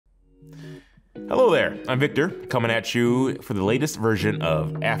Hello there, I'm Victor, coming at you for the latest version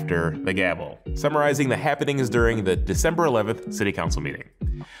of After the Gavel, summarizing the happenings during the December 11th City Council meeting.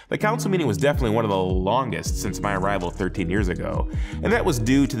 The council meeting was definitely one of the longest since my arrival 13 years ago, and that was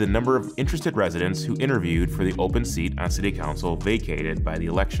due to the number of interested residents who interviewed for the open seat on City Council vacated by the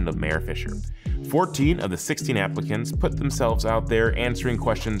election of Mayor Fisher. 14 of the 16 applicants put themselves out there answering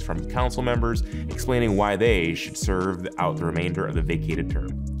questions from council members, explaining why they should serve out the remainder of the vacated term.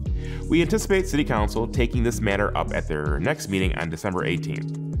 We anticipate City Council taking this matter up at their next meeting on December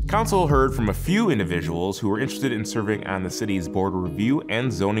 18th. Council heard from a few individuals who were interested in serving on the city's Board of Review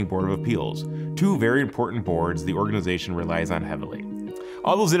and Zoning Board of Appeals, two very important boards the organization relies on heavily.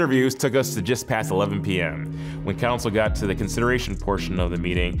 All those interviews took us to just past 11 p.m. When council got to the consideration portion of the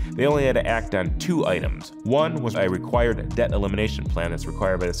meeting, they only had to act on two items. One was a required debt elimination plan that's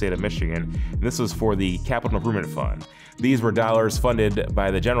required by the state of Michigan, and this was for the Capital Improvement Fund. These were dollars funded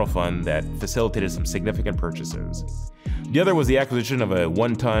by the general fund that facilitated some significant purchases. The other was the acquisition of a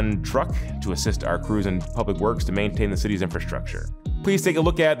 1-ton truck to assist our crews in public works to maintain the city's infrastructure. Please take a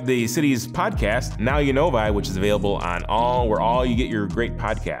look at the city's podcast, Now You Novi, which is available on where you get your great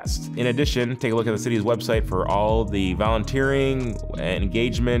podcasts. In addition, take a look at the city's website for all the volunteering,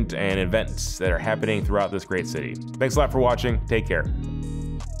 engagement, and events that are happening throughout this great city. Thanks a lot for watching. Take care.